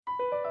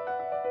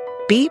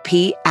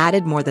BP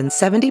added more than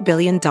 $70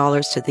 billion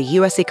to the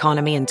U.S.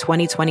 economy in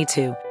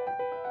 2022.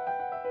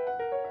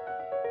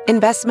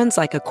 Investments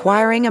like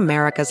acquiring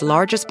America's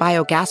largest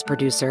biogas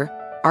producer,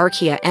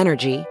 Archaea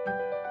Energy,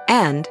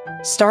 and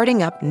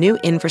starting up new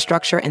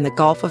infrastructure in the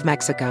Gulf of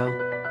Mexico.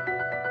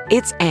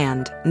 It's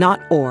and,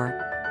 not or.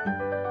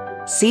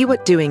 See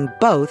what doing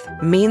both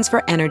means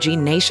for energy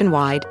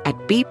nationwide at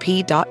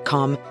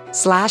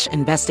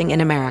bp.com/investing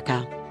in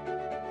America.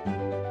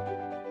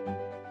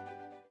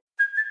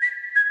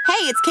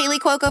 Hey, it's Kaylee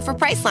Cuoco for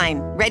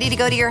Priceline. Ready to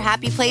go to your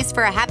happy place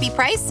for a happy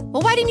price?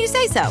 Well, why didn't you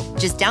say so?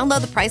 Just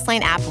download the Priceline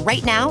app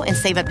right now and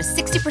save up to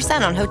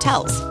 60% on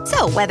hotels.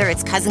 So whether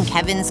it's Cousin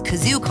Kevin's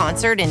Kazoo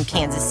Concert in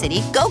Kansas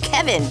City, go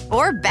Kevin,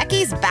 or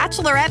Becky's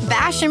Bachelorette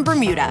Bash in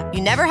Bermuda,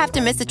 you never have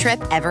to miss a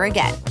trip ever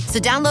again. So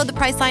download the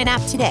Priceline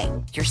app today.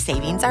 Your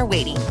savings are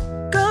waiting.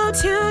 Go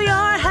to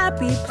your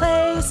happy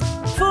place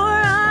for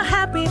a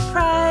happy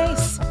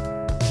price.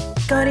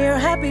 Go to your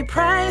happy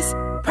price,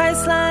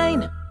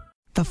 Priceline.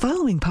 The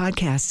following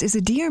podcast is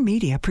a Dear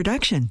Media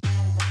production.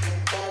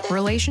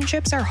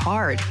 Relationships are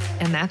hard,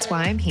 and that's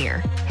why I'm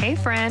here. Hey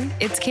friend,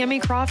 it's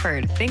Cammie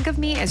Crawford. Think of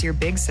me as your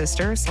big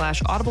sister /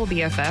 audible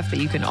BFF that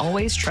you can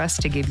always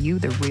trust to give you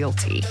the real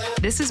tea.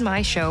 This is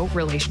my show,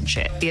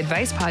 Relationship, the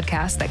advice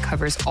podcast that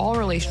covers all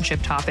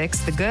relationship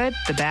topics, the good,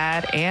 the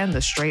bad, and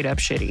the straight up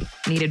shitty.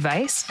 Need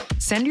advice?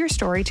 Send your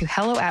story to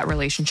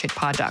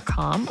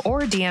hello@relationshipod.com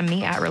or DM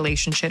me at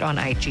relationship on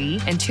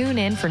IG and tune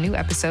in for new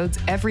episodes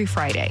every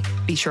Friday.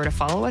 Be sure to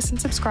follow us and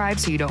subscribe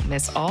so you don't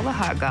miss all the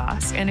hot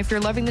goss. And if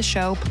you're loving the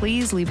show,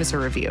 please leave us a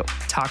review.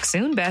 Talk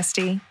soon,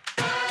 bestie.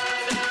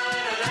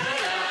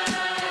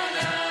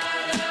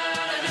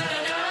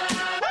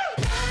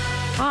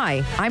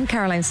 Hi, I'm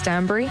Caroline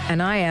Stanbury,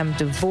 and I am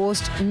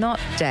divorced, not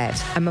dead.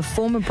 I'm a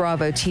former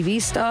Bravo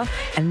TV star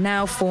and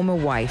now former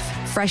wife.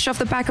 Fresh off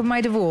the back of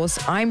my divorce,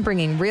 I'm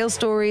bringing real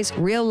stories,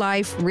 real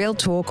life, real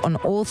talk on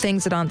all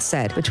things that aren't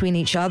said between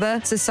each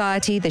other,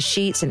 society, the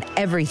sheets, and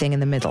everything in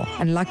the middle.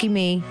 And lucky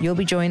me, you'll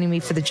be joining me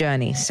for the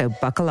journey, so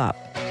buckle up.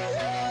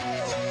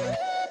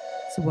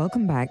 So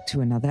welcome back to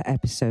another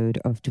episode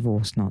of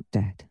Divorced Not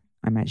Dead.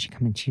 I'm actually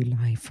coming to you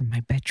live from my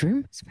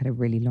bedroom. So I've had a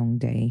really long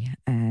day,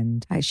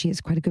 and actually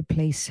it's quite a good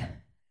place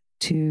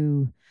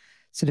to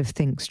sort of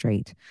think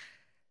straight.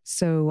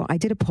 So I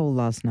did a poll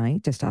last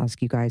night just to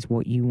ask you guys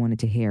what you wanted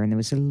to hear. And there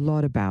was a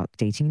lot about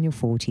dating in your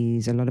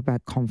 40s, a lot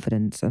about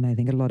confidence, and I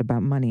think a lot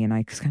about money. And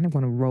I kind of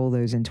want to roll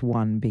those into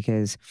one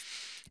because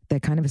they're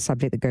kind of a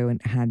subject that go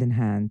hand in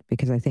hand,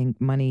 because I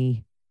think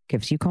money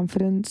gives you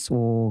confidence,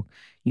 or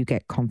you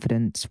get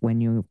confidence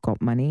when you've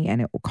got money,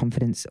 and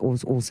confidence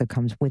also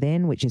comes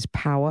within, which is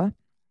power,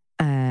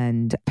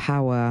 and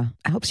power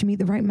helps you meet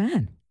the right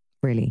man,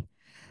 really.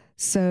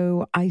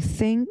 So I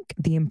think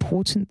the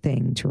important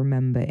thing to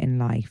remember in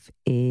life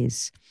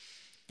is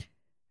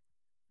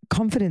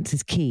confidence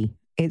is key.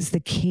 It's the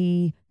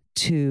key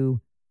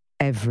to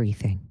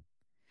everything.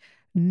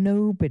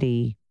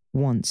 Nobody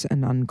wants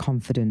an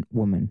unconfident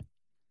woman.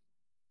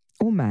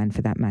 Or man,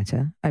 for that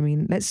matter. I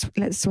mean, let's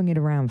swing it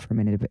around for a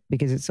minute,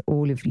 because it's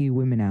all of you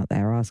women out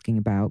there asking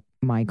about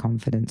my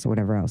confidence or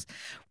whatever else.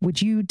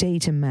 Would you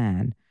date a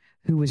man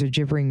who was a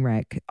gibbering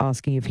wreck,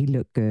 asking if he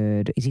looked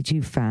good? Is he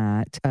too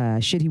fat?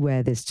 Should he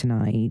wear this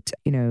tonight?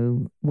 You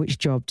know, which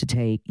job to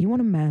take? You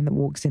want a man that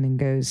walks in and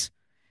goes,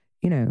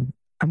 you know,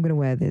 I'm going to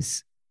wear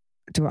this.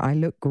 Do I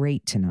look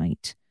great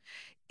tonight?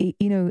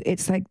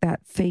 It's like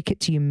that fake it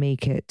till you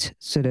make it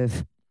sort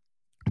of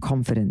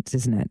confidence,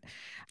 isn't it?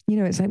 You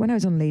know, it's like when I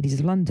was on Ladies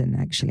of London,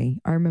 actually,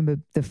 I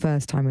remember the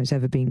first time I was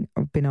ever been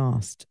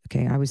asked,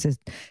 okay, I was the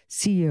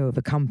CEO of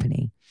a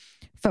company.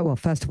 Well,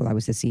 first of all, I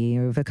was the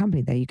CEO of a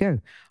company. There you go.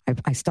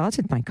 I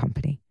started my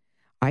company.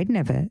 I'd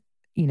never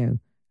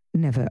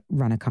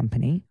run a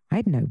company. I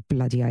had no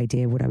bloody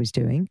idea what I was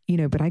doing,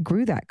 but I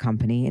grew that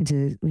company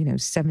into,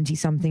 70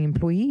 something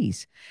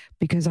employees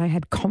because I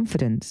had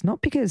confidence,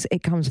 not because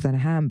it comes with a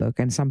handbook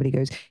and somebody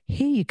goes,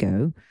 here you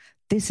go.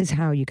 This is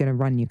how you're going to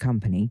run your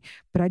company.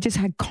 But I just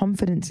had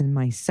confidence in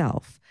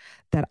myself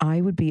that I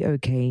would be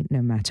okay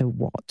no matter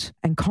what.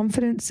 And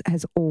confidence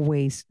has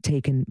always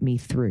taken me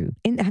through.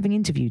 In having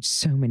interviewed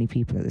so many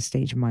people at this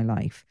stage of my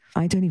life,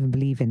 I don't even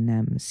believe in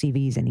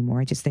CVs anymore.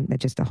 I just think they're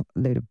just a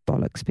load of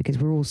bollocks because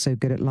we're all so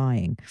good at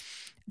lying.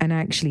 And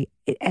actually,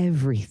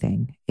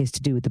 everything is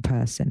to do with the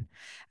person.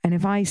 And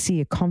if I see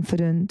a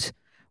confident,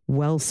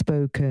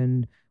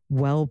 well-spoken,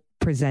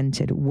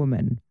 well-presented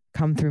woman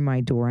come through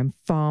my door, I'm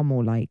far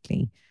more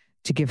likely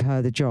to give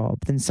her the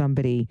job than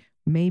somebody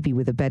maybe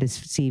with a better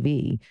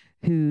CV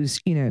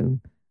who's,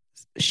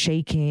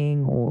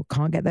 shaking or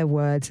can't get their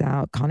words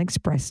out, can't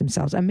express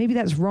themselves. And maybe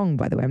that's wrong,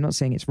 by the way. I'm not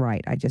saying it's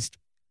right. I just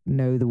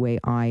know the way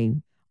I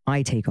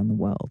take on the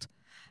world.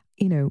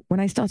 When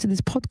I started this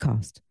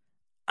podcast,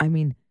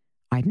 I'd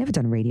never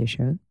done a radio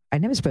show.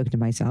 I'd never spoken to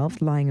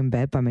myself, lying in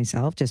bed by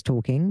myself, just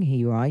talking. Here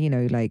you are,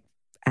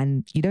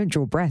 And you don't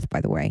draw breath,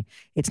 by the way.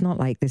 It's not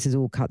like this is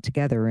all cut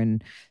together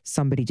and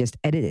somebody just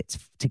edits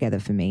it together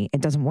for me.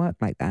 It doesn't work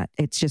like that.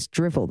 It's just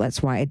drivel.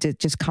 That's why it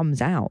just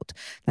comes out.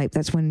 Like,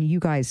 that's when you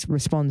guys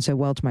respond so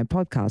well to my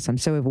podcast. I'm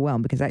so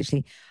overwhelmed because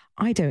actually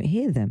I don't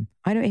hear them.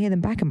 I don't hear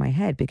them back in my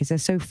head because they're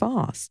so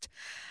fast.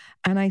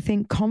 And I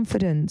think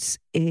confidence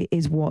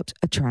is what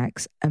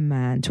attracts a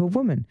man to a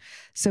woman.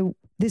 So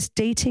this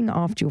dating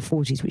after your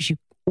 40s, which you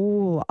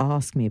all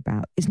ask me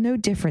about, is no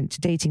different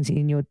to dating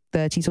in your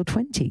 30s or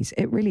 20s.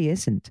 It really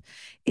isn't.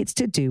 It's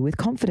to do with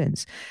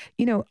confidence.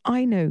 You know,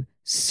 I know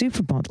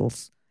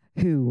supermodels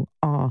who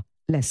are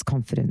less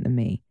confident than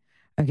me,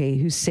 okay,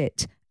 who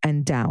sit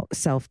and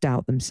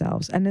self-doubt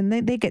themselves. And then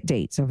they get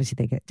dates. Obviously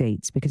they get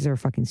dates because they're a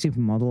fucking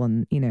supermodel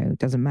and, you know, it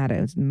doesn't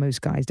matter.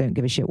 Most guys don't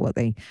give a shit what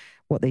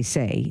they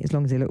say as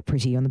long as they look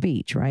pretty on the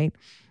beach, right?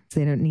 So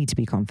they don't need to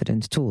be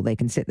confident at all. They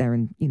can sit there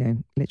and, you know,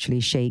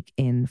 literally shake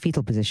in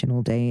fetal position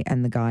all day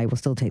and the guy will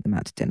still take them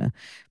out to dinner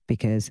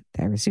because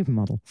they're a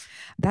supermodel.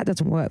 That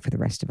doesn't work for the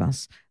rest of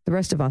us. The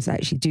rest of us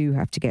actually do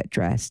have to get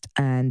dressed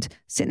and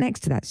sit next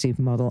to that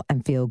supermodel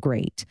and feel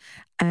great.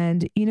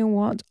 And you know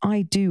what?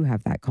 I do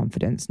have that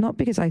confidence, not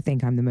because I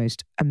think I'm the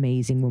most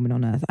amazing woman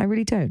on earth. I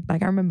really don't.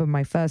 Like, I remember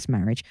my first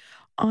marriage,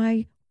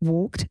 I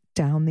walked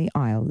down the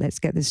aisle, let's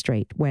get this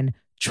straight, when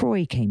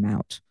Troy came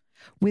out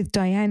with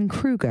Diane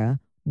Kruger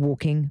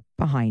walking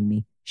behind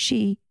me.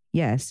 She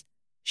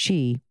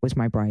was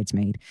my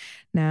bridesmaid.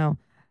 Now,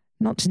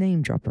 not to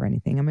name drop or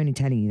anything, I'm only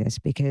telling you this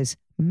because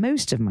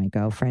most of my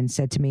girlfriends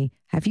said to me,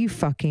 have you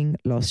fucking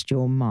lost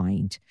your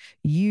mind?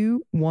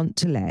 You want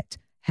to let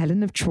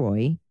Helen of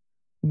Troy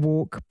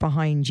walk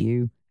behind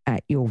you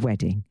at your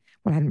wedding?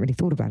 Well, I hadn't really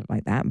thought about it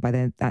like that. And by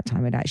that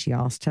time, I'd actually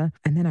asked her.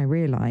 And then I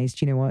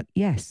realized, you know what?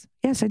 Yes,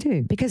 I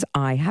do. Because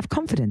I have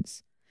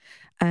confidence.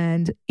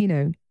 And, you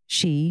know,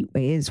 she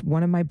is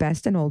one of my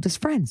best and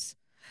oldest friends.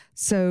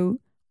 So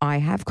I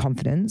have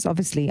confidence.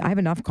 Obviously, I have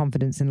enough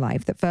confidence in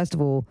life that, first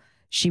of all,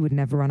 she would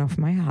never run off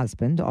my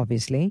husband,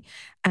 obviously.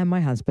 And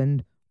my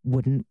husband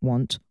wouldn't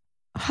want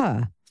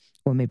her.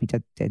 Or maybe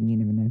didn't, you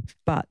never know.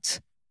 But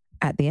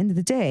at the end of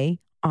the day,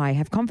 I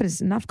have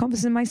enough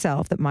confidence in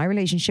myself that my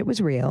relationship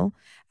was real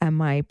and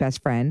my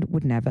best friend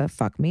would never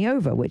fuck me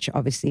over, which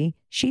obviously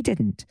she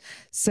didn't.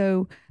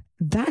 So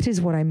that is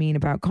what I mean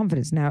about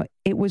confidence. Now,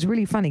 it was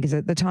really funny because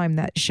at the time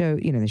that show,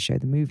 you know,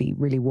 the movie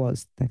really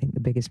was, I think, the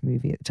biggest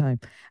movie at the time.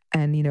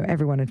 And, you know,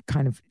 everyone had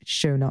kind of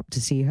shown up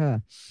to see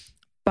her.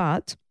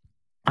 But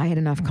I had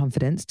enough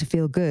confidence to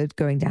feel good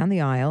going down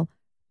the aisle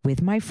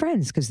with my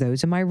friends, because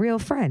those are my real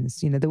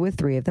friends. You know, there were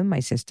three of them, my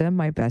sister,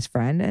 my best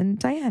friend, and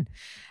Diane.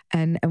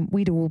 And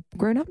we'd all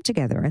grown up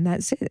together, and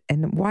that's it.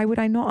 And why would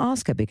I not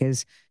ask her?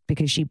 Because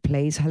she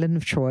plays Helen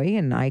of Troy,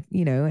 and I,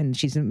 you know, and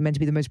she's meant to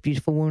be the most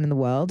beautiful woman in the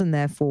world, and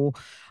therefore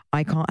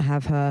I can't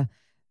have her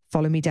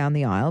follow me down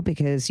the aisle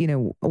because, you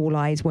know, all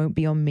eyes won't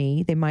be on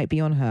me. They might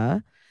be on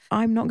her.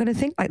 I'm not going to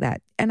think like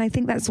that. And I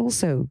think that's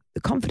also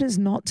the confidence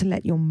not to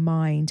let your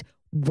mind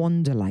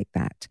wander like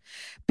that,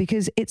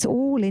 because it's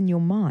all in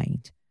your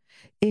mind.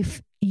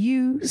 If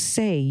you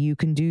say you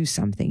can do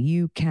something,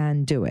 you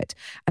can do it.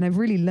 And I've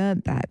really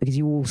learned that because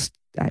you all,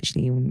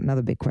 actually,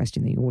 another big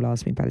question that you all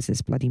ask me about is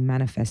this bloody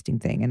manifesting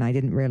thing. And I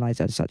didn't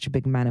realize I was such a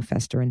big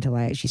manifester until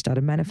I actually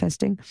started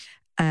manifesting.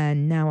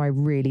 And now I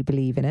really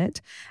believe in it.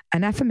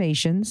 And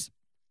affirmations,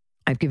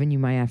 I've given you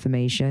my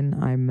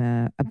affirmation.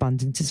 I'm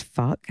abundant as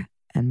fuck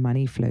and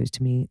money flows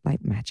to me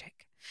like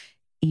magic,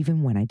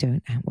 even when I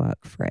don't work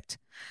for it.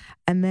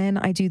 And then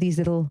I do these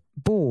little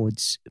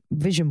boards,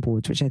 vision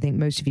boards, which I think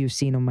most of you have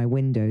seen on my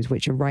windows,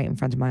 which are right in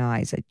front of my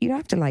eyes. You don't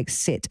have to like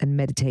sit and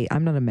meditate.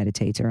 I'm not a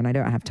meditator and I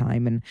don't have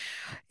time. And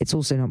it's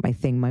also not my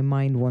thing. My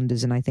mind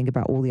wanders and I think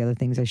about all the other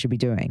things I should be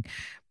doing.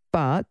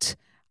 But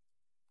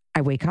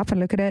I wake up and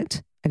look at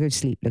it. I go to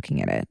sleep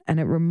looking at it. And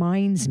it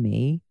reminds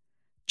me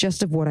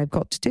just of what I've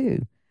got to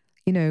do.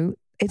 You know,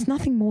 it's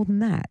nothing more than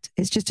that.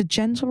 It's just a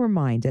gentle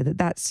reminder that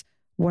that's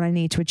what I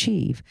need to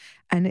achieve.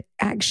 And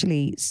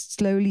actually,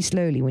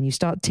 slowly, when you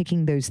start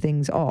ticking those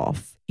things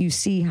off, you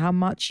see how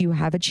much you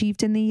have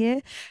achieved in the year.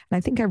 And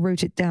I think I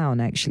wrote it down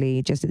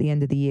actually just at the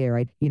end of the year.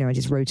 I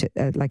just wrote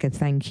it like a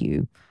thank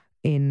you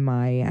in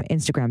my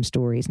Instagram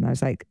stories. And I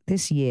was like,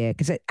 this year,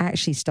 because it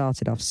actually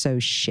started off so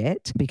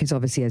shit, because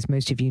obviously, as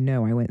most of you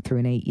know, I went through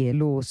an 8-year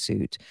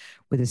lawsuit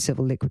with a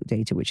civil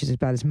liquidator, which is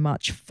about as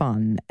much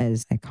fun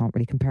as, I can't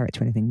really compare it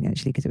to anything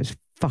actually, because it was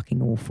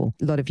fucking awful.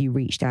 A lot of you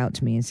reached out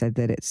to me and said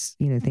that it's,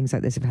 you know, things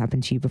like this have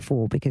happened to you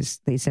before, because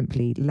they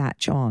simply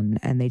latch on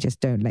and they just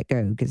don't let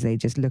go, because they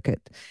just look at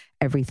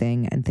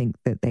everything and think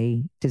that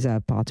they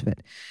deserve part of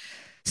it.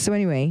 So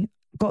anyway,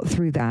 got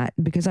through that.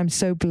 Because I'm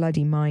so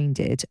bloody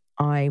minded,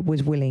 I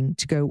was willing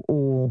to go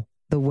all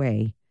the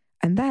way.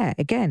 And there,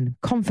 again,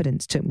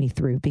 confidence took me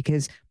through,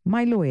 because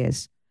my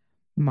lawyers,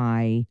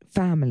 my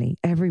family,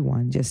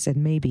 everyone just said,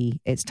 maybe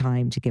it's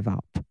time to give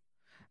up.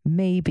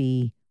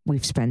 Maybe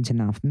we've spent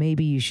enough.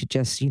 Maybe you should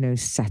just, you know,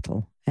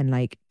 settle and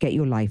like get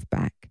your life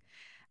back.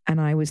 And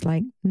I was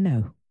like,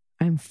 no,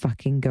 I'm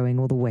fucking going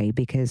all the way,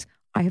 because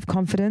I have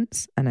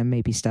confidence, and I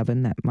may be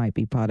stubborn. That might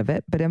be part of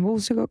it, but I've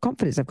also got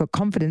confidence. I've got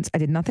confidence. I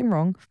did nothing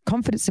wrong,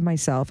 confidence in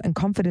myself, and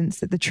confidence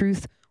that the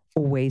truth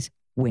always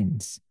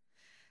wins.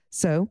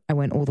 So I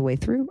went all the way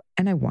through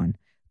and I won.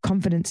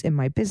 Confidence in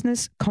my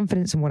business,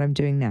 confidence in what I'm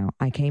doing now.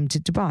 I came to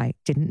Dubai,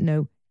 didn't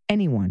know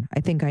anyone. I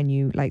think I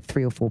knew like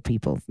 3 or 4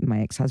 people,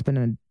 my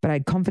ex-husband, but I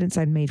had confidence.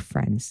 I'd made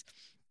friends.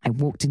 I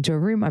walked into a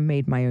room, I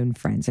made my own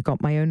friends. I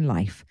got my own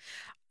life.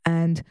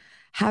 And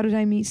how did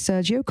I meet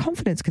Sergio?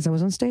 Confidence, because I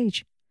was on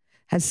stage.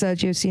 Has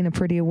Sergio seen a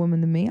prettier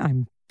woman than me?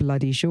 I'm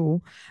bloody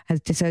sure.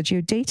 Has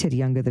Sergio dated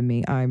younger than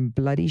me? I'm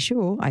bloody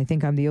sure. I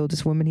think I'm the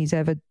oldest woman he's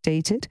ever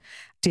dated.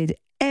 Did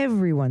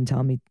everyone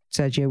tell me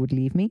Sergio would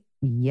leave me?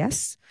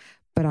 Yes.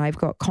 But I've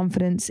got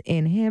confidence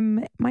in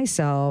him,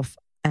 myself,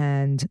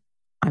 and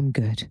I'm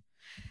good.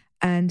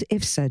 And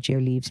if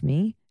Sergio leaves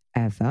me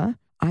ever,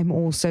 I'm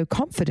also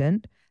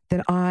confident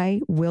that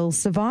I will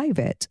survive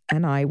it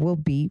and I will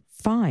be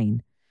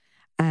fine.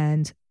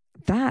 And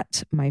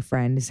that, my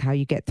friend, is how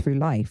you get through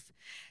life.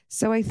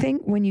 So I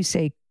think when you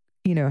say,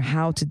 you know,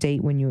 how to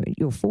date when you're in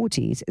your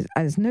 40s,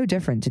 it's no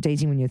different to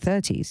dating when you're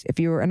 30s. If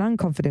you're an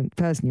unconfident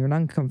person, you're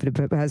an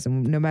unconfident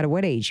person, no matter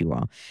what age you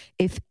are.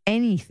 If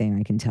anything,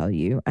 I can tell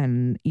you,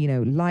 and, you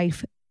know,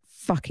 life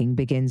fucking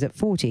begins at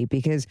 40,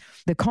 because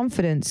the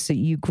confidence that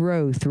you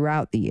grow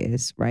throughout the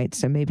years, right?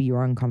 So maybe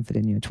you're unconfident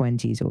in your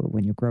 20s, or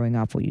when you're growing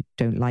up, or you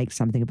don't like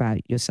something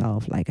about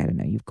yourself. Like, I don't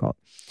know, you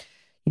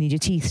need your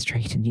teeth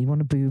straightened, you want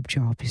a boob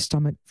job, your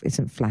stomach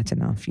isn't flat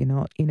enough, you're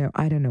not, you know,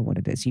 I don't know what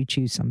it is. You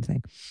choose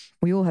something.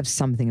 We all have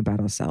something about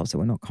ourselves that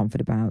we're not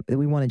confident about, that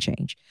we want to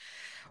change,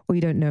 or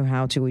you don't know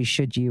how to, or you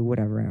should, you,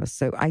 whatever else.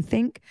 So I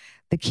think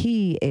the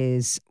key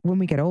is when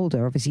we get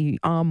older, obviously you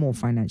are more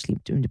financially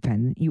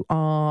independent. You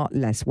are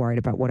less worried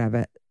about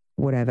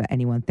whatever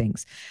anyone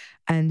thinks.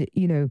 And,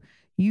 you know,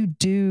 you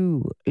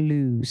do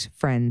lose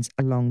friends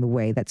along the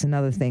way. That's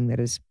another thing that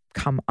has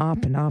come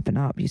up and up and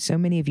up. So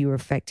many of you are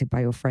affected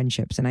by your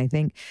friendships. And I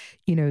think,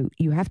 you know,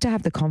 you have to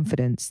have the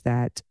confidence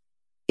that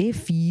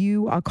if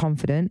you are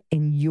confident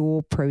in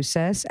your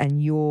process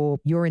and your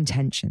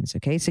intentions,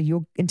 okay? So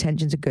your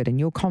intentions are good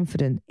and you're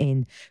confident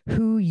in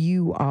who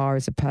you are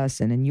as a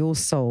person and your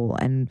soul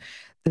and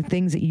the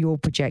things that you're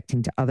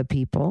projecting to other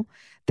people,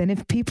 then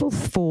if people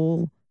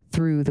fall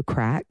through the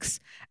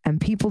cracks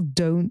and people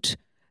don't,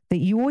 that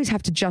you always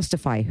have to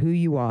justify who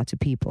you are to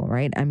people,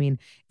 right? I mean,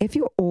 if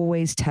you're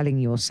always telling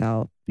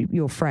yourself,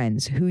 your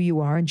friends, who you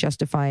are and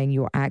justifying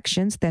your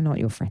actions, they're not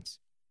your friends.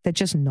 They're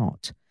just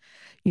not.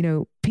 You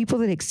know, people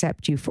that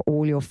accept you for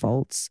all your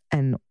faults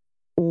and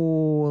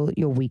all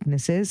your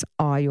weaknesses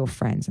are your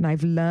friends. And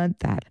I've learned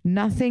that.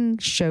 Nothing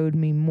showed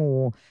me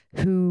more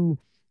who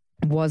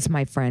was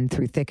my friend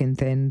through thick and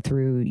thin,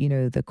 through, you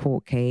know, the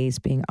court case,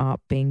 being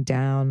up, being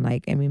down.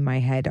 Like, I mean, my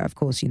head, of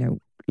course, you know,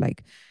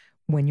 like,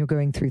 when you're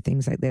going through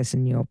things like this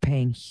and you're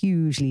paying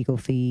huge legal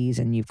fees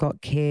and you've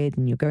got kids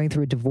and you're going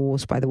through a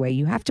divorce, by the way,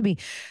 you have to be,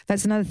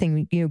 that's another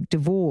thing, you know,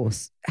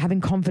 divorce, having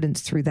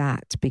confidence through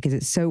that, because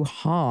it's so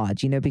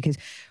hard, you know, because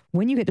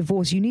when you get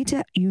divorced, you need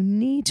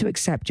to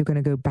accept you're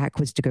going to go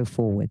backwards to go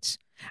forwards.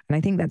 And I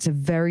think that's a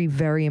very,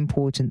 very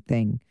important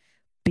thing.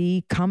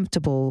 Be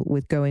comfortable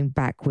with going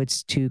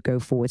backwards to go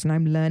forwards. And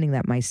I'm learning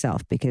that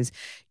myself because,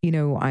 you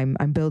know, I'm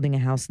building a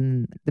house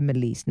in the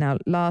Middle East. Now,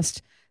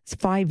 last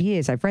 5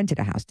 years, I've rented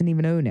a house, didn't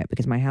even own it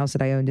because my house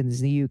that I owned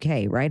is in the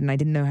UK, right? And I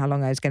didn't know how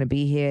long I was going to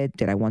be here.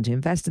 Did I want to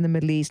invest in the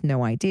Middle East?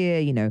 No idea.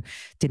 You know,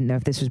 didn't know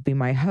if this would be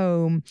my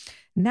home.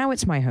 Now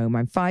it's my home.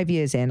 I'm 5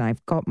 years in.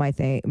 I've got my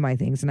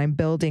things, and I'm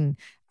building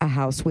a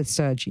house with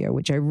Sergio,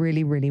 which I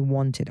really, really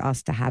wanted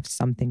us to have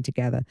something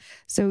together.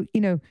 So,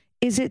 you know,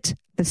 is it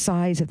the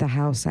size of the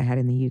house I had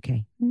in the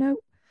UK? No.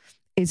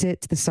 Is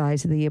it the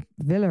size of the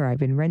villa I've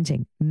been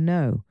renting?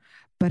 No.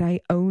 But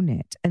I own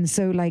it. And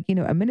so, like, you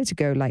know, a minute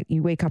ago, like,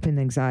 you wake up in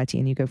anxiety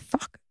and you go,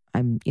 fuck,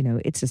 you know,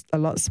 it's a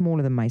lot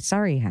smaller than my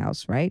Surrey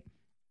house, right?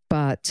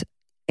 But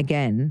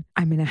again,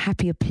 I'm in a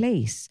happier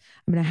place.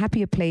 I'm in a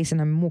happier place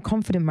and I'm more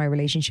confident in my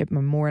relationship.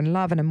 I'm more in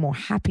love and I'm more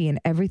happy and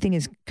everything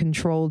is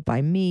controlled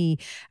by me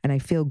and I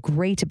feel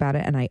great about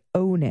it and I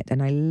own it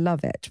and I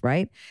love it,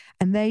 right?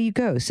 And there you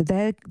go. So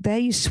there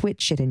you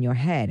switch it in your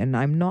head, and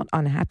I'm not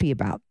unhappy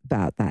about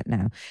that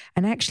now.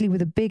 And actually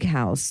with a big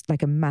house,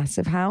 like a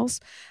massive house,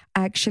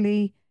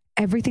 actually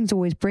everything's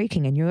always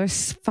breaking and you're a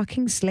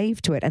fucking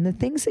slave to it. And the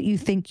things that you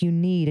think you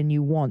need and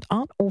you want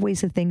aren't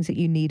always the things that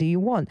you need or you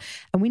want.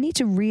 And we need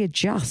to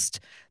readjust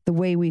the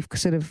way we've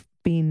sort of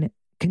been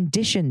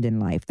conditioned in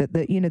life,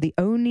 that you know, the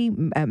only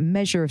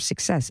measure of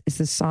success is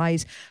the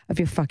size of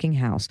your fucking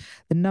house,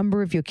 the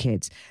number of your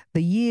kids,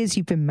 the years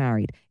you've been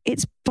married.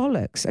 It's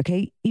bollocks,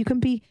 okay? You can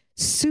be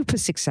super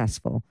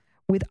successful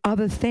with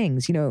other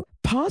things. You know,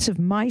 part of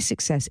my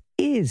success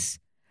is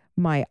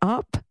my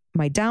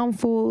my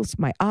downfalls,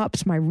 my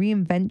ups, my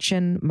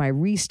reinvention, my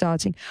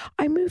restarting.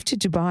 I moved to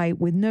Dubai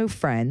with no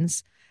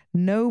friends,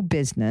 no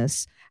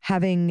business,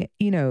 having,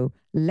 you know,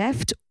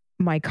 left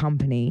my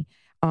company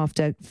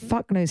after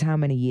fuck knows how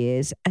many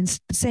years and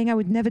saying I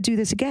would never do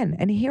this again.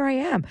 And here I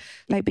am,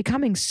 like,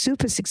 becoming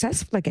super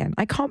successful again.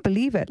 I can't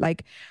believe it.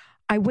 Like,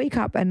 I wake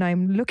up and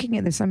I'm looking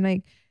at this. I'm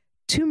like,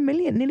 2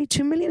 million, nearly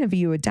 2 million of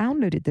you have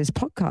downloaded this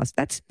podcast.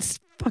 That's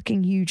a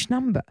fucking huge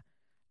number.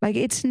 Like,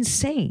 it's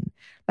insane.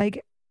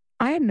 Like,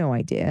 I had no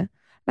idea.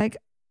 Like,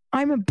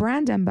 I'm a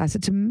brand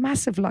ambassador to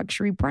massive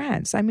luxury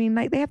brands. I mean,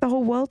 like, they have the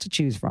whole world to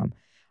choose from.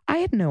 I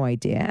had no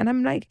idea. And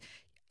I'm like,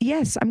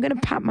 yes, I'm going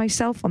to pat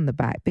myself on the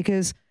back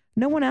because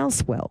no one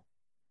else will,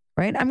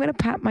 right? I'm going to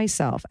pat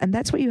myself. And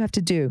that's what you have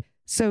to do.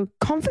 So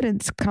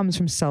confidence comes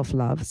from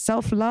self-love.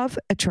 Self-love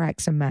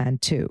attracts a man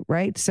too,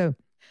 right? So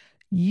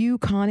you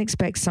can't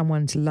expect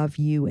someone to love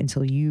you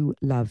until you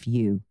love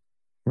you,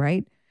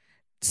 right?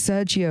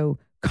 Sergio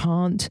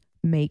can't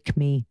make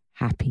me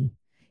happy.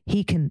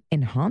 He can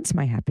enhance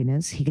my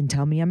happiness. He can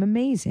tell me I'm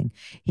amazing.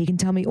 He can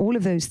tell me all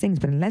of those things.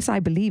 But unless I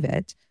believe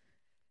it,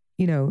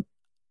 you know,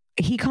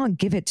 he can't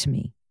give it to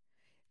me.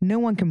 No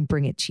one can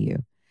bring it to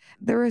you.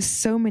 There are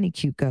so many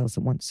cute girls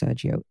that want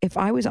Sergio. If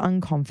I was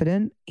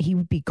unconfident, he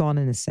would be gone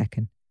in a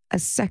second. A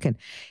second.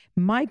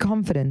 My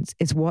confidence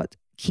is what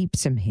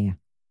keeps him here.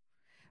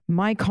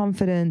 My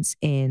confidence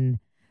in,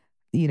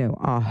 you know,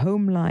 our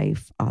home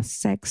life, our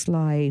sex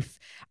life.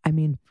 I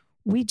mean,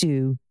 we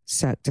do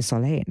Cirque du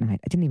Soleil at night.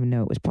 I didn't even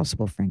know it was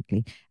possible,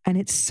 frankly. And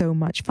it's so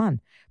much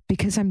fun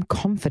because I'm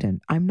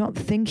confident. I'm not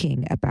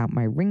thinking about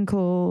my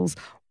wrinkles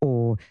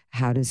or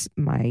how does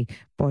my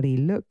body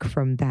look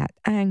from that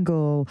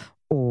angle,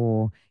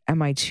 or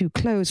am I too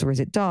close, or is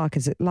it dark,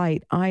 is it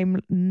light? I'm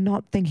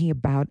not thinking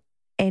about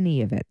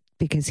any of it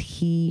because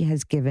he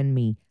has given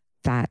me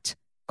that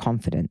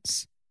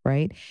confidence,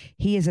 right?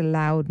 He has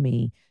allowed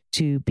me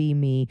to be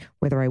me,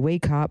 whether I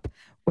wake up,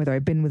 whether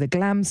I've been with a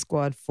glam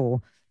squad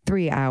for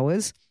 3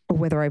 hours, or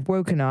whether I've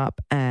woken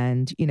up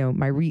and, you know,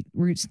 my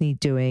roots need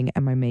doing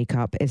and my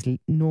makeup is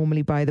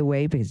normally, by the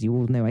way, because you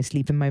all know I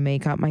sleep in my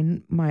makeup,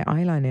 my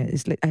eyeliner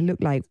is, I look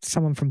like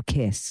someone from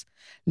Kiss.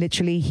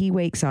 Literally, he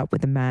wakes up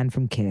with a man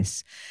from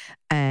Kiss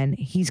and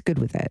he's good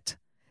with it.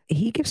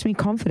 He gives me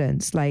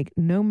confidence, like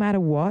no matter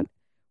what,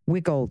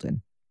 we're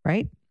golden,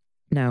 right?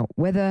 Now,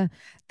 whether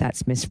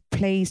that's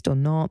misplaced or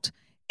not,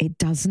 it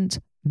doesn't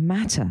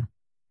matter.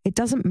 It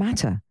doesn't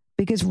matter.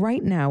 Because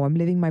right now I'm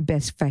living my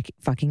best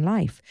fucking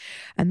life.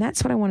 And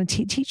that's what I want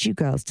to teach you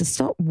girls, to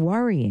stop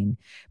worrying.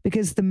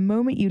 Because the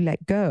moment you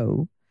let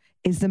go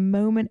is the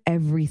moment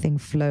everything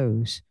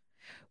flows.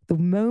 The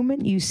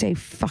moment you say,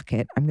 fuck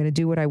it, I'm going to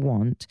do what I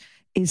want,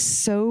 is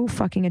so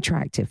fucking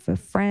attractive for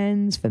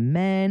friends, for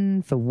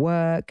men, for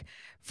work,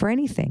 for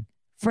anything,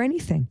 for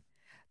anything.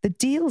 The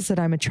deals that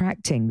I'm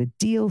attracting, the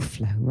deal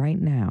flow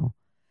right now,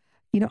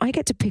 you know, I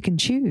get to pick and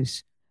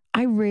choose.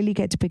 I really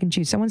get to pick and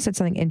choose. Someone said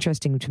something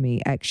interesting to me,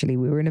 actually.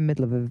 We were in the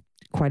middle of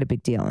quite a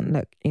big deal. And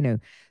look, you know,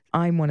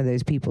 I'm one of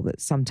those people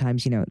that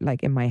sometimes, you know,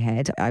 like in my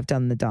head, I've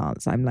done the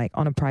dance. I'm like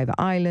on a private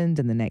island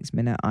and the next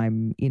minute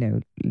I'm, you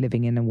know,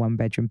 living in a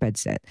 1-bedroom bed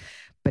set.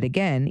 But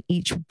again,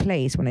 each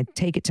place, when I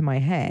take it to my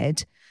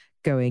head,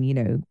 going, you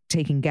know,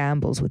 taking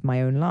gambles with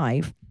my own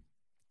life,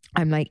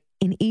 I'm like,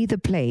 in either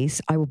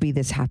place, I will be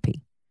this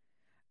happy.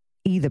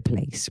 Either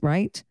place,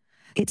 right?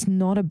 It's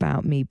not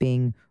about me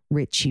being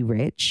richy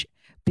rich,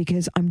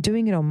 because I'm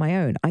doing it on my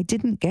own. I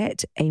didn't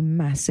get a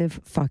massive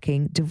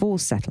fucking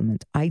divorce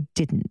settlement. I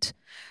didn't.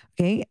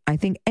 Okay. I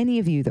think any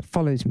of you that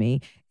follows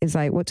me is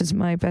like, what does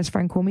my best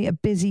friend call me? A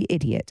busy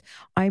idiot.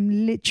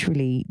 I'm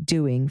literally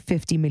doing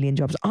 50 million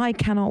jobs. I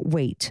cannot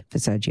wait for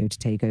Sergio to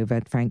take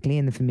over, frankly,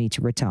 and for me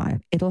to retire.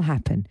 It'll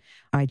happen.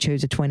 I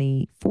chose a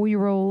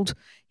 24-year-old.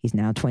 He's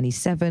now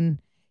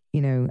 27,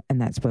 you know, and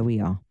that's where we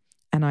are.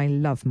 And I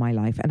love my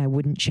life and I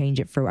wouldn't change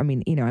it for, I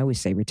mean, you know, I always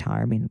say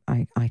retire. I mean,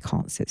 I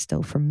can't sit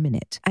still for a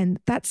minute.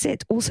 And that's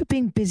it. Also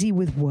being busy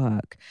with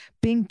work.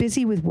 Being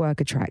busy with work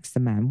attracts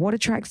the man. What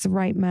attracts the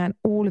right man?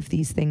 All of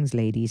these things,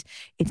 ladies.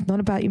 It's not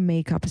about your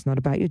makeup. It's not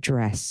about your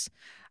dress.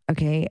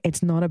 Okay.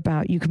 It's not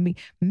about, you can be,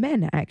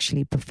 men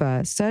actually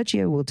prefer,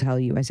 Sergio will tell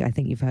you, as I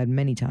think you've heard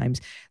many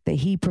times, that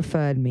he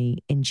preferred me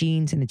in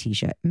jeans and a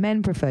t-shirt.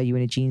 Men prefer you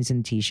in a jeans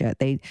and a t-shirt.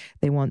 They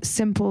want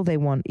simple. They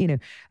want, you know,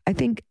 I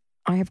think,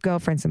 I have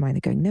girlfriends of mine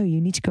that go, no,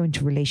 you need to go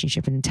into a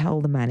relationship and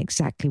tell the man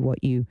exactly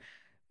what you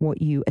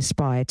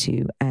aspire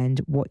to and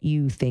what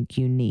you think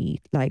you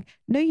need. Like,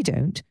 no, you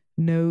don't.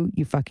 No,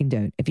 you fucking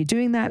don't. If you're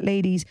doing that,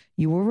 ladies,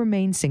 you will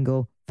remain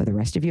single for the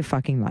rest of your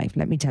fucking life.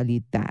 Let me tell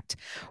you that.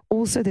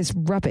 Also, this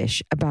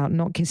rubbish about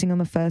not kissing on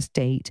the first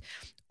date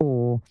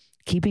or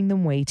keeping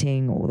them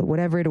waiting or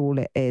whatever it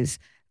all is.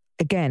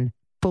 Again,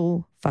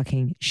 bull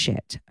fucking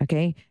shit.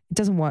 Okay. It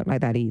doesn't work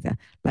like that either.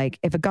 Like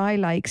if a guy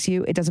likes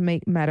you, it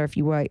doesn't matter if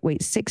you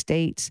wait 6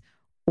 dates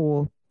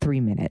or 3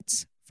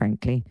 minutes,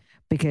 frankly,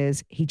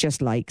 because he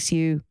just likes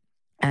you.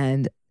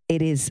 And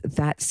it is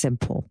that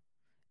simple.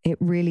 It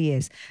really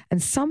is.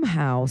 And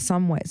somehow,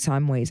 some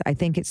ways, I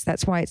think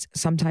that's why it's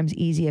sometimes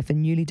easier for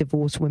newly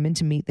divorced women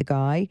to meet the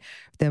guy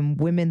than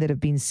women that have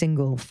been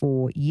single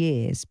for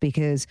years.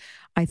 Because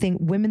I think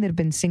women that have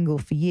been single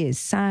for years,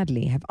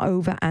 sadly, have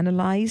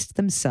overanalyzed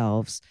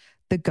themselves,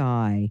 the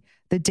guy,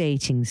 the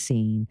dating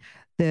scene,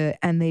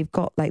 and they've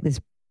got like this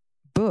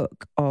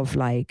book of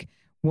like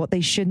what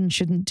they should and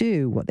shouldn't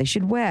do, what they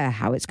should wear,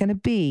 how it's going to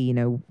be, you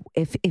know,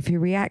 if he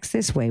reacts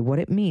this way, what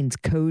it means,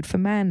 code for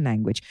man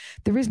language.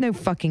 There is no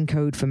fucking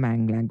code for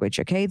man language,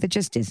 okay? There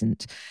just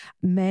isn't.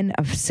 Men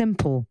are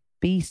simple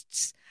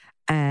beasts,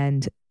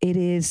 and it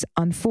is,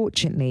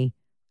 unfortunately,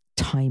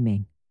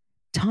 timing.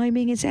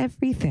 Timing is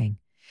everything.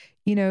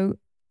 You know,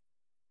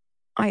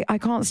 I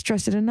can't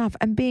stress it enough.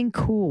 And being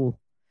cool,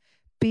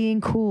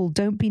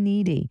 don't be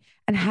needy,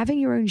 and having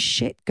your own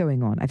shit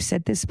going on. I've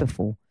said this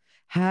before.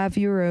 Have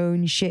your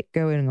own shit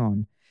going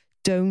on.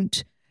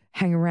 Don't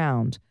hang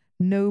around.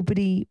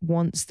 Nobody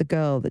wants the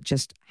girl that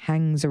just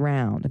hangs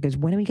around and goes,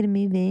 when are we going to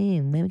move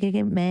in? When are we going to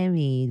get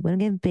married? When are we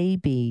going to get a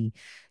baby?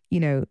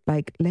 You know,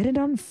 like, let it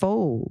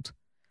unfold.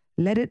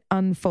 Let it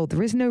unfold.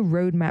 There is no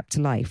roadmap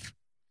to life.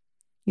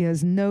 You know,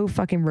 there's no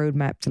fucking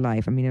roadmap to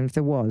life. I mean, if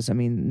there was, I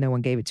mean, no one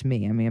gave it to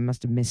me. I mean, I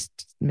must have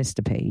missed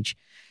a page.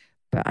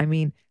 But I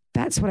mean,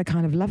 that's what I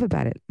kind of love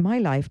about it. My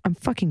life, I'm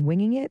fucking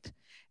winging it.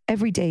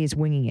 Every day is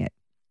winging it.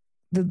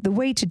 The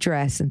way to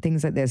dress and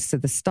things like this, so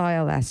the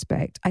style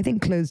aspect, I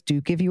think clothes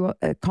do give you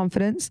a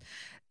confidence,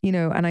 you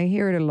know, and I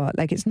hear it a lot.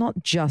 Like, it's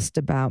not just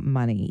about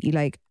money.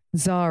 Like,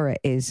 Zara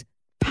is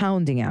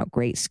pounding out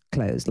great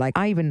clothes. Like,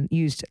 I even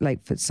used,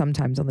 like, for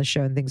sometimes on the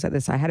show and things like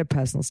this, I had a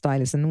personal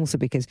stylist, and also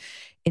because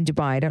in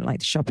Dubai, I don't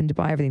like to shop in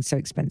Dubai. Everything's so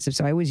expensive.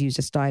 So I always used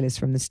a stylist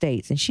from the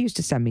States, and she used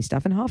to send me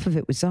stuff, and half of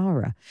it was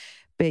Zara.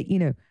 But, you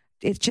know,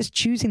 it's just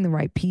choosing the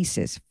right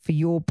pieces for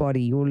your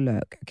body, your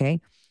look,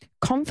 okay?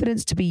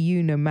 Confidence to be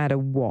you no matter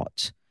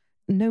what.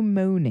 No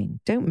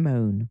moaning. Don't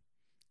moan.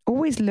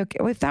 Always look,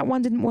 if that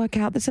one didn't work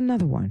out, there's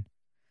another one.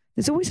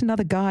 There's always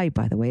another guy,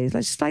 by the way. It's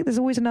just like there's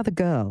always another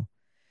girl.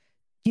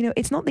 You know,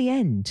 it's not the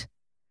end.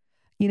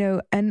 You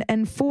know,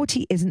 and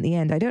 40 isn't the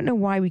end. I don't know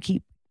why we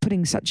keep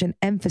putting such an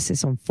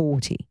emphasis on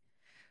 40.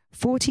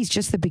 40 is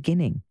just the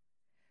beginning.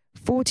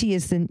 40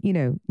 is the, you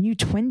know, new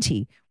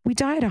 20. We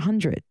die at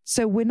 100.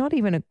 So we're not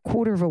even a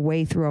quarter of a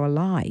way through our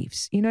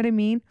lives. You know what I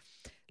mean?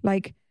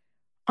 Like,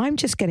 I'm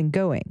just getting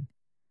going.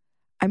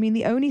 I mean,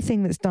 the only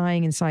thing that's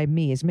dying inside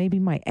me is maybe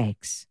my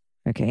eggs.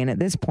 Okay. And at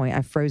this point,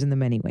 I've frozen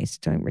them anyway, so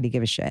don't really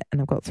give a shit.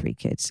 And I've got 3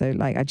 kids. So,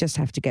 like, I just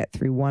have to get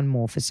through one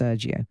more for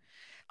Sergio.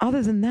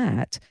 Other than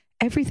that,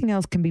 everything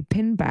else can be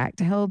pinned back,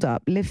 held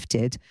up,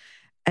 lifted.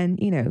 And,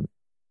 you know,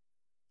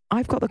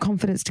 I've got the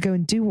confidence to go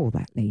and do all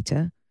that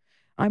later.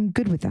 I'm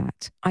good with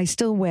that. I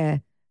still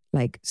wear,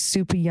 like,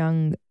 super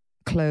young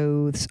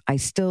clothes. I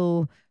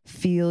still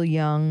feel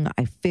young.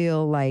 I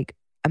feel like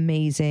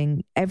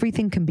amazing.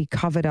 Everything can be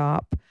covered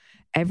up.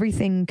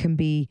 Everything can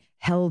be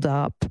held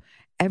up.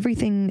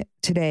 Everything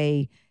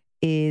today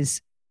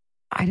is,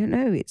 I don't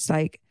know, it's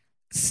like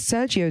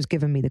Sergio's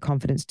given me the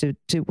confidence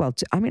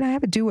I mean, I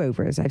have a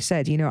do-over, as I've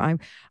said, you know,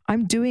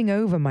 I'm doing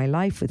over my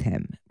life with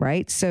him,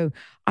 right? So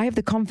I have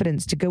the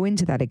confidence to go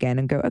into that again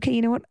and go, okay,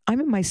 you know what?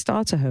 I'm in my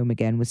starter home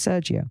again with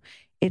Sergio.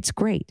 It's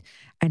great.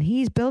 And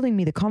he's building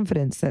me the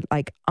confidence that,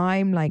 like,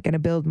 I'm like going to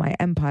build my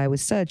empire with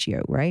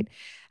Sergio, right?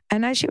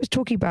 And actually, I was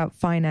talking about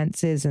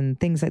finances and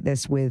things like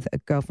this with a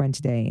girlfriend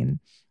today, and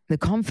the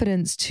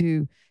confidence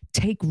to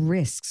take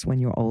risks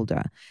when you're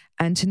older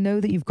and to know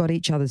that you've got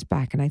each other's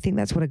back. And I think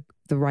that's what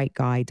the right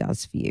guy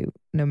does for you,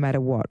 no matter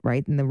what,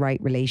 right? And the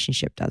right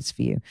relationship does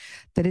for you.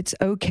 That it's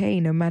okay,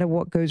 no matter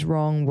what goes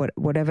wrong,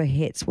 whatever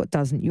hits, what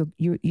doesn't,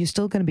 you're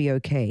still going to be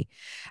okay.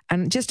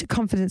 And just a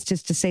confidence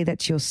just to say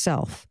that to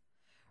yourself.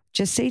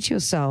 Just say to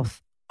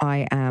yourself,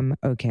 I am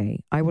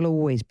okay. I will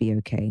always be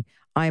okay.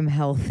 I'm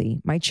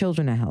healthy. My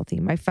children are healthy.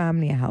 My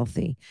family are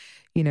healthy.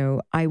 You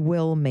know, I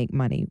will make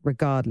money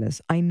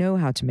regardless. I know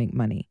how to make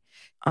money.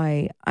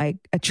 I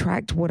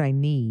attract what I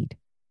need.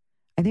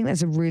 I think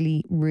that's a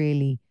really,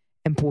 really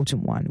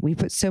important one. We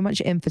put so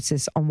much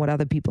emphasis on what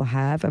other people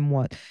have and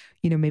what,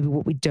 you know, maybe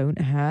what we don't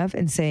have,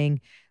 and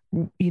saying,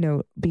 you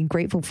know, being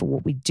grateful for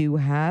what we do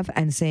have,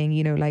 and saying,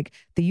 you know, like,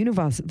 the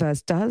universe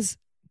does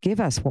give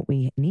us what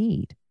we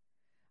need.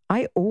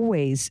 I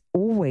always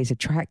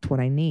attract what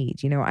I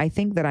need. You know, I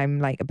think that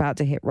I'm like about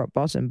to hit rock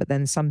bottom, but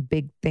then some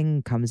big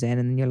thing comes in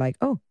and you're like,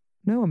 oh,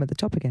 no, I'm at the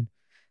top again.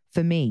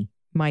 For me,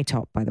 my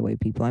top, by the way,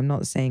 people, I'm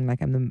not saying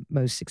like I'm the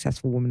most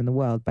successful woman in the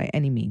world by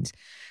any means.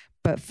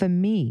 But for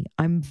me,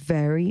 I'm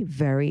very,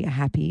 very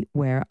happy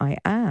where I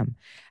am.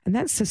 And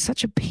that's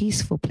such a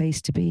peaceful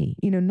place to be.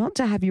 You know, not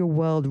to have your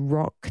world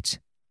rocked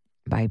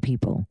by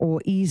people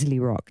or easily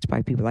rocked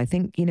by people. I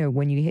think, you know,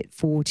 when you hit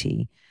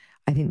 40,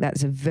 I think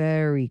that's a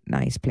very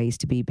nice place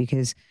to be,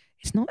 because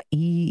it's not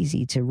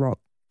easy to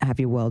have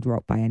your world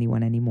rocked by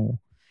anyone anymore.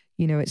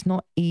 You know, it's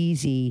not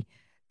easy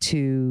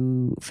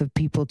for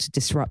people to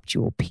disrupt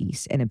your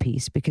inner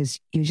peace, because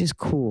you're just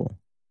cool.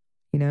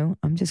 You know,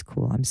 I'm just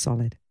cool. I'm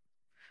solid.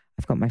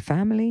 I've got my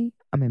family.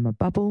 I'm in my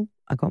bubble.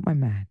 I got my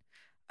man.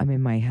 I'm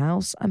in my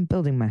house. I'm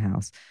building my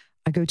house.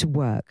 I go to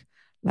work.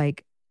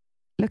 Like,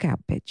 look out,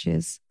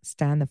 bitches.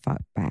 Stand the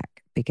fuck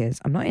back, because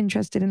I'm not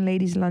interested in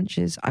ladies'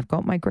 lunches. I've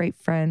got my great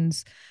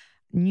friends,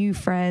 new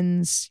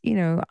friends. You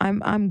know,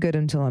 I'm good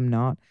until I'm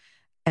not.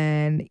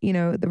 And, you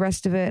know, the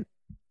rest of it,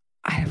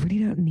 I really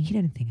don't need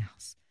anything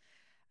else.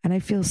 And I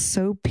feel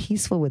so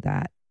peaceful with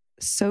that.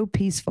 so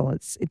peaceful.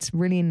 It's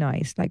really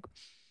nice. Like,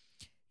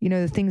 you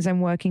know, the things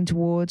I'm working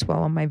towards,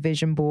 well, on my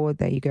vision board,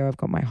 there you go. I've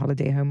got my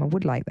holiday home. I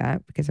would like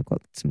that because I've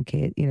got some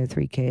kids, you know,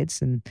 3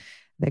 kids, and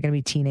they're going to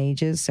be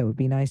teenagers. So it would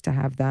be nice to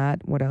have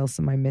that. What else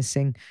am I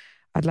missing?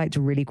 I'd like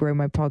to really grow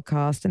my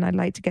podcast, and I'd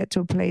like to get to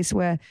a place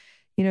where,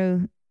 you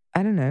know,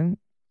 I don't know.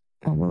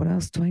 Well, what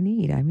else do I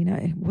need? I mean,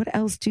 what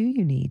else do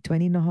you need? Do I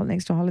need an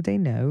extra holiday?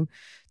 No.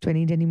 Do I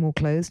need any more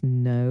clothes?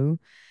 No.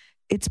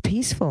 It's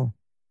peaceful.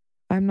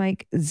 I'm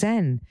like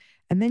Zen.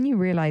 And then you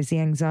realize the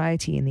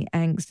anxiety and the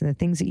angst and the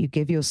things that you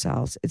give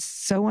yourselves, it's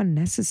so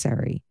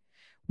unnecessary.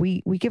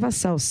 We give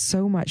ourselves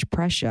so much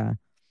pressure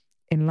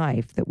in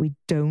life that we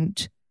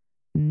don't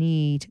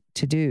need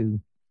to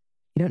do.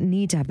 You don't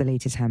need to have the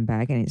latest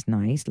handbag, and it's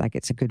nice. Like,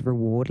 it's a good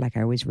reward. Like,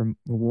 I always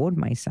reward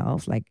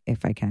myself, like,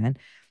 if I can,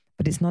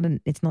 but it's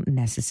not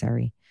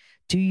necessary.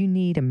 Do you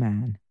need a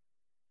man?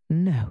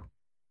 No,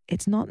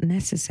 it's not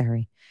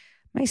necessary.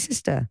 My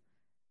sister,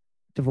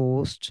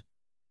 divorced,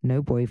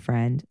 no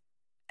boyfriend.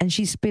 And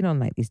she's been on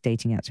like these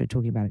dating apps. We're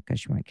talking about it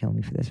because she might kill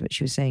me for this. But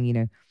she was saying, you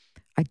know,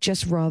 I'd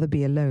just rather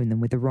be alone than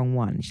with the wrong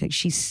one. She's like,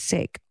 she's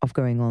sick of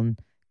going on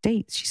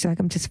dates. She's like,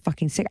 I'm just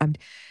fucking sick.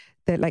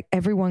 That like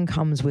everyone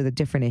comes with a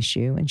different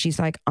issue. And she's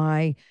like,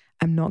 I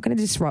am not going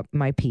to disrupt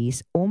my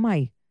peace or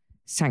my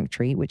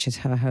sanctuary, which is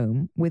her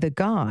home, with a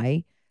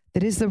guy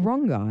that is the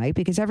wrong guy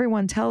because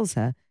everyone tells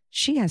her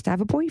she has to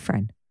have a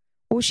boyfriend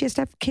or she has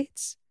to have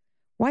kids.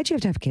 Why do you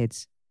have to have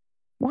kids?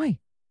 Why?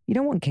 You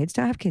don't want kids,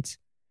 don't have kids.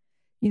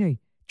 You know,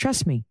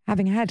 trust me,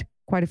 having had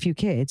quite a few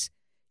kids,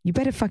 you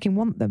better fucking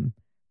want them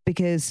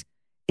because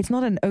it's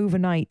not an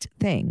overnight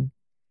thing.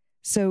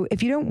 So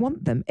if you don't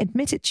want them,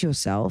 admit it to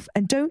yourself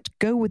and don't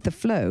go with the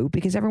flow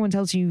because everyone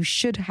tells you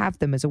should have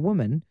them as a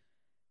woman.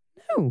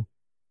 No,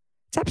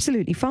 it's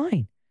absolutely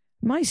fine.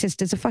 My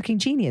sister's a fucking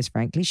genius,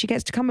 frankly. She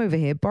gets to come over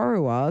here,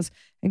 borrow ours,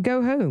 and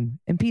go home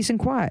in peace and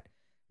quiet.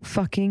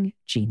 Fucking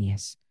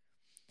genius.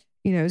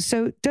 You know,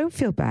 so don't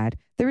feel bad.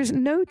 There is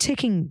no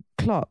ticking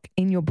clock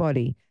in your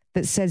body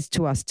that says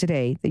to us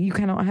today that you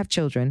cannot have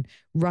children.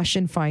 Rush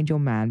and find your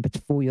man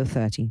before you're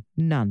 30.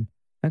 None.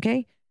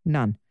 Okay?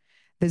 None.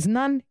 There's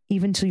none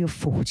even till you're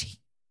 40.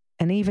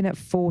 And even at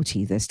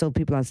 40, there's still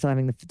people are still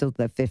having till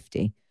they're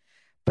 50.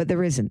 But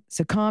there isn't.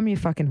 So calm your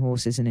fucking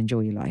horses and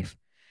enjoy your life.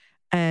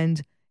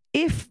 And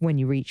if when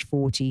you reach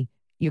 40,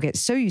 you get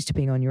so used to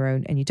being on your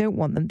own and you don't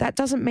want them, that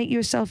doesn't make you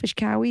a selfish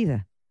cow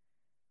either.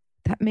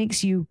 That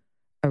makes you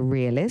a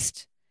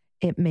realist.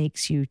 It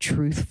makes you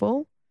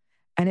truthful.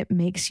 And it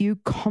makes you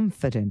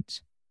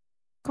confident.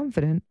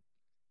 Confident.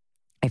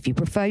 If you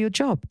prefer your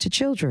job to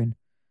children,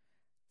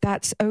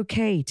 that's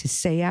okay to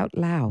say out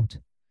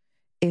loud.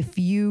 If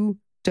you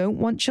don't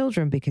want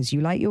children because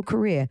you like your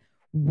career,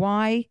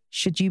 why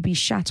should you be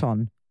shat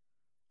on,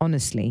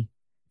 honestly,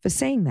 for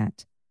saying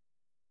that?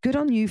 Good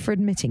on you for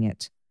admitting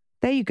it.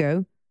 There you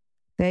go.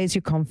 There's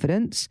your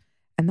confidence.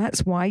 And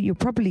that's why you're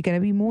probably going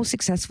to be more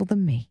successful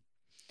than me.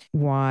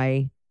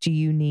 Why do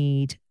you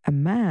need a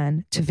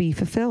man to be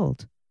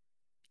fulfilled?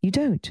 You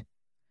don't.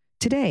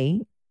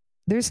 Today,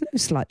 there's no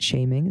slut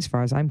shaming as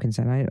far as I'm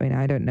concerned. I mean,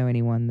 I don't know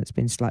anyone that's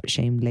been slut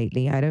shamed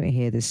lately. I don't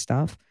hear this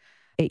stuff.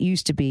 It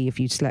used to be if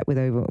you slept with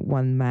over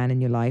one man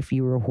in your life,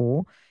 you were a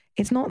whore.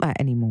 It's not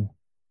that anymore.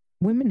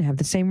 Women have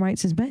the same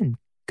rights as men.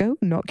 Go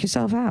knock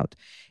yourself out.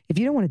 If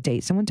you don't want to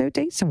date someone, don't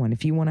date someone.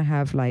 If you want to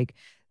have like,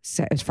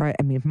 as far,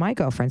 I mean, if my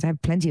girlfriends, I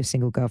have plenty of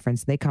single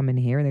girlfriends, they come in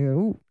here and they go,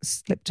 oh,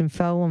 slipped and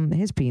fell on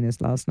his penis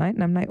last night.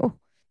 And I'm like, oh,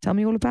 tell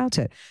me all about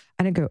it.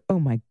 And I go, oh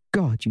my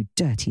God, you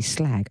dirty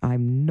slag.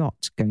 I'm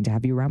not going to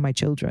have you around my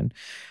children.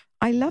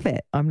 I love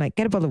it. I'm like,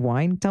 get a bottle of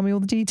wine. Tell me all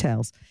the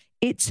details.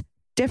 It's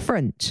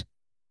different.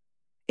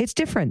 It's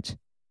different.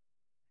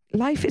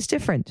 Life is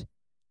different.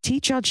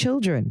 Teach our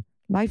children.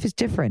 Life is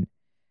different.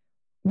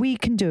 We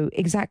can do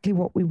exactly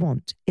what we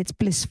want. It's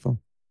blissful.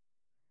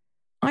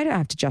 I don't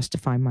have to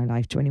justify my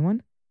life to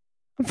anyone.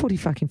 I'm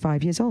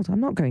 45 years old.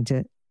 I'm not going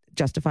to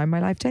justify my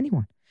life to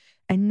anyone.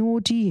 And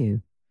nor do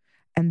you.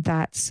 And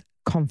that's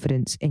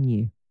confidence in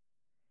you.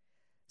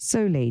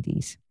 So,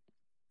 ladies,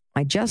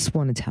 I just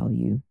want to tell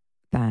you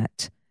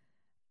that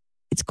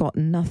it's got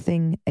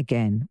nothing,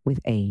 again, with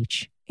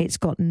age. It's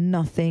got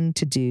nothing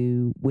to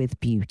do with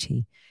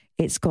beauty.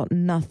 It's got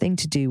nothing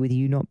to do with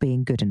you not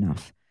being good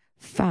enough.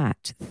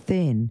 Fat,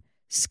 thin,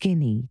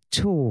 skinny,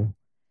 tall.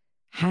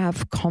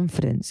 Have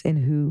confidence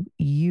in who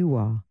you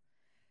are.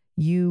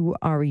 You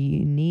are a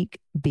unique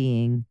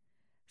being.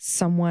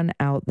 Someone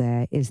out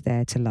there is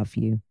there to love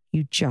you.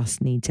 You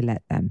just need to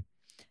let them.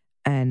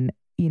 And,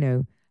 you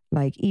know,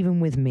 like even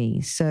with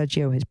me,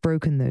 Sergio has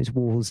broken those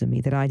walls in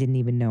me that I didn't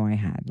even know I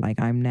had. Like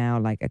I'm now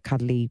like a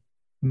cuddly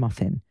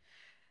muffin.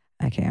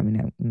 Okay, I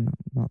mean,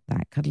 not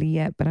that cuddly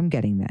yet, but I'm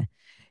getting there,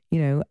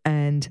 you know,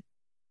 and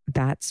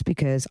that's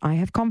because I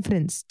have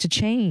confidence to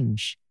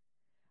change.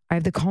 I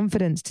have the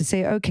confidence to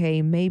say,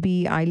 okay,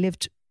 maybe I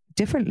lived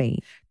differently.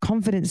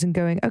 Confidence in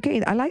going,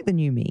 okay, I like the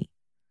new me,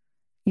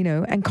 you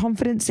know, and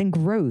confidence in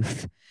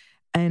growth.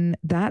 And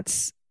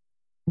that's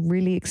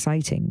really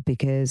exciting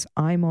because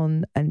I'm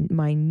on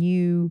my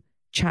new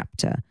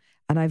chapter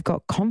and I've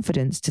got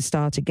confidence to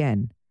start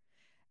again.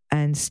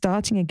 And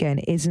starting again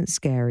isn't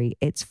scary.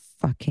 It's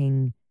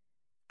fucking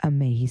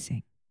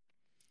amazing.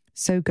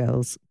 So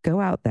girls,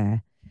 go out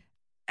there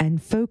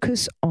and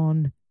focus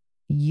on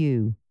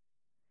you,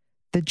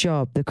 the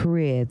job, the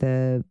career,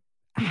 the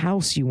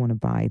house you want to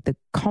buy, the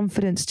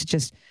confidence to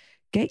just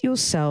get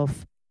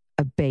yourself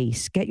a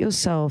base, get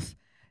yourself,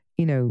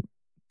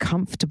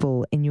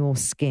 comfortable in your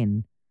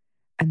skin,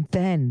 and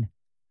then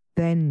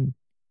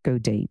go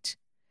date.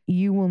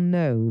 You will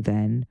know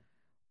then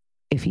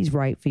if he's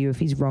right for you, if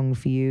he's wrong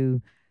for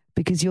you,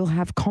 because you'll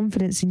have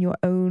confidence in your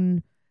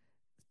own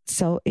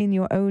in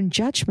your own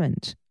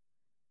judgment.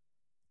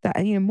 That,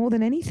 more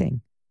than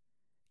anything,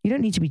 you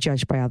don't need to be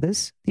judged by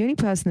others. The only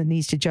person that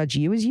needs to judge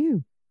you is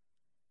you.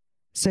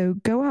 So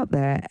go out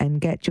there and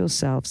get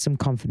yourself some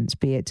confidence,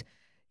 be it,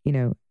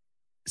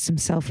 some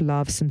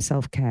self-love, some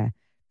self-care.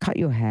 Cut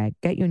your hair,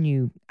 get your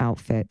new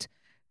outfit,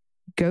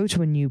 go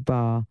to a new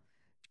bar,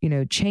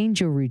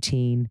 change your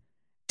routine,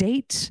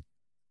 date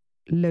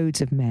loads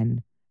of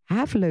men,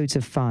 have loads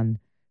of fun,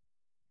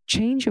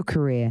 change your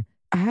career,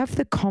 have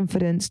the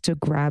confidence to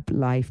grab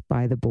life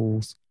by the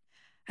balls.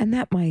 And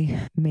that,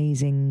 my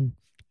amazing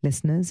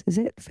listeners, is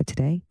it for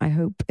today. I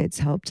hope it's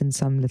helped in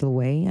some little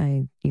way.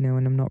 And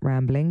I'm not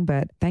rambling,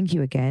 but thank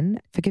you again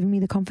for giving me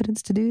the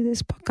confidence to do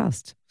this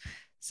podcast.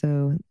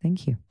 So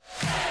thank you.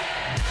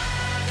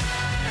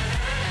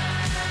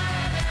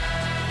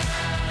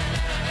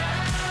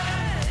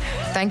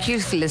 Thank you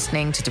for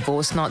listening to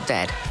Divorce Not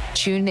Dead.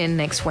 Tune in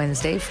next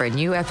Wednesday for a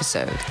new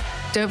episode.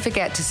 Don't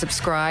forget to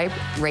subscribe,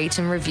 rate,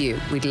 and review.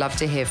 We'd love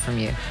to hear from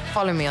you.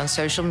 Follow me on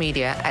social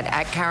media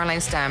at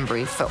Caroline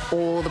Stanbury for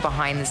all the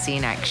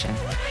behind-the-scene action.